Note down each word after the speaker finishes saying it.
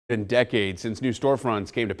In decades since new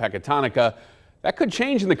storefronts came to Pecatonica. That could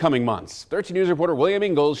change in the coming months. 13 News reporter William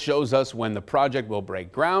Ingalls shows us when the project will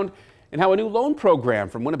break ground and how a new loan program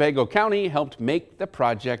from Winnebago County helped make the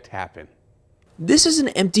project happen. This is an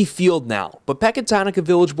empty field now, but Pecatonica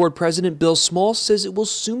Village Board President Bill Small says it will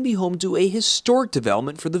soon be home to a historic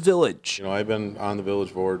development for the village. You know, I've been on the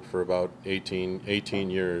village board for about 18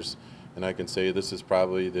 years, and I can say this is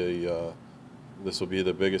probably this will be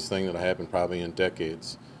the biggest thing that happened probably in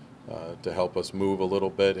decades. To help us move a little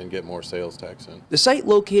bit and get more sales tax in. The site,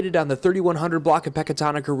 located on the 3100 block of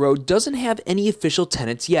Pecatonica Road, doesn't have any official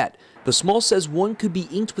tenants yet, but Small says one could be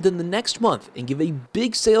inked within the next month and give a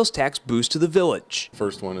big sales tax boost to the village.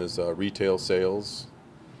 First one is retail sales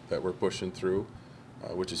that we're pushing through,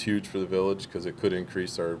 which is huge for the village because it could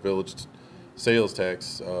increase our village sales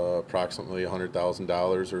tax approximately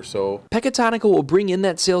 $100,000 or so. Pecatonica will bring in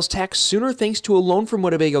that sales tax sooner thanks to a loan from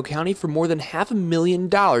Winnebago County for more than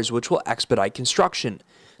 $500,000, which will expedite construction.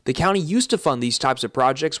 The county used to fund these types of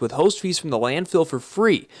projects with host fees from the landfill for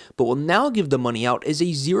free, but will now give the money out as a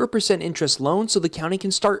 0% interest loan so the county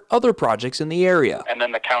can start other projects in the area. And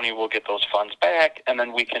then the county will get those funds back, and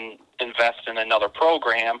then we can invest in another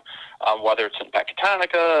program, whether it's in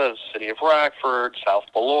Pecatonica, City of Rockford, South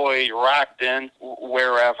Beloit, Rockton,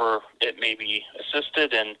 wherever it may be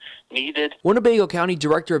assisted and needed. Winnebago County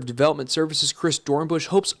Director of Development Services Chris Dornbush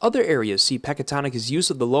hopes other areas see Pecatonica's use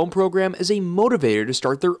of the loan program as a motivator to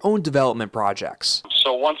start their own development projects.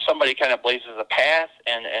 So once somebody kind of blazes a path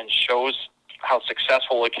and shows how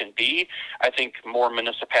successful it can be, I think more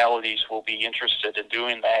municipalities will be interested in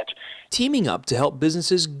doing that. Teaming up to help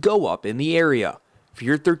businesses go up in the area. For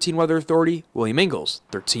your 13 Weather Authority, William Ingalls,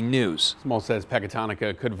 13 News. Small says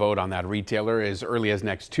Pecatonica could vote on that retailer as early as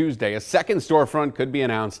next Tuesday. A second storefront could be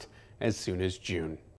announced as soon as June.